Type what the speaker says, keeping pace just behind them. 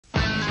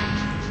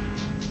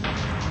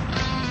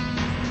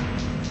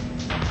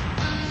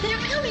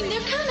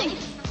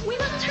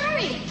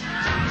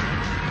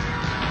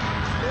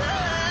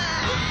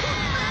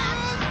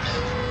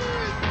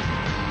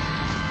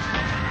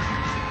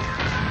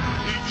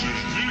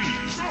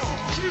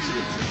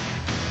exclusively.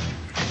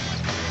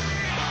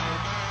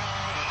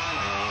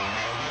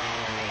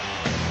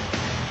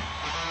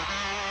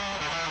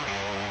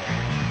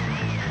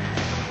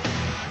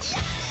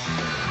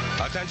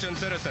 Attention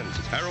citizens,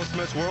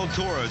 Aerosmith's world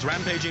tour is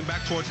rampaging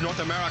back towards North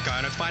America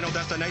and its final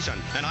destination,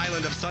 an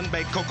island of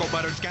sun-baked,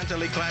 cocoa-buttered,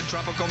 scantily clad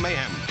tropical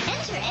mayhem.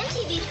 Enter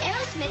MTV's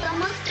Aerosmith on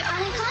Monster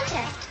Island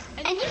contest,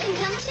 and you can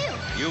come too.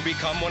 You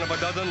become one of a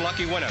dozen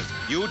lucky winners.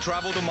 You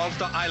travel to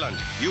Monster Island.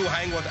 You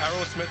hang with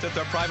Aerosmith at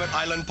their private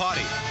island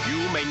party. You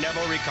may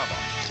never recover.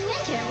 To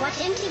enter, watch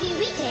MTV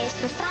weekdays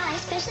for 5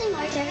 specially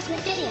marked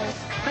Aerosmith videos.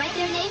 Write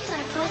their names on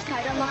a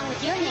postcard along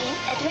with your name,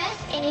 address,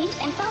 age,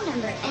 and phone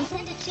number, and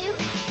send it to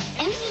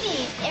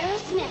MTV's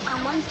Aerosmith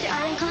on Monster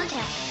Island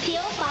contest,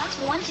 P.O. Box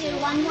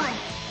 1211,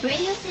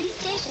 Radio City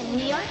Station,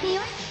 New York, New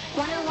York,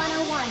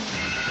 10101.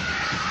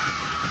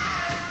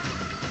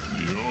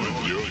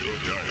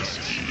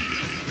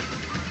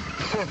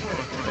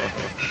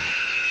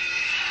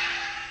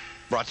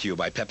 Brought to you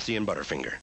by Pepsi and Butterfinger.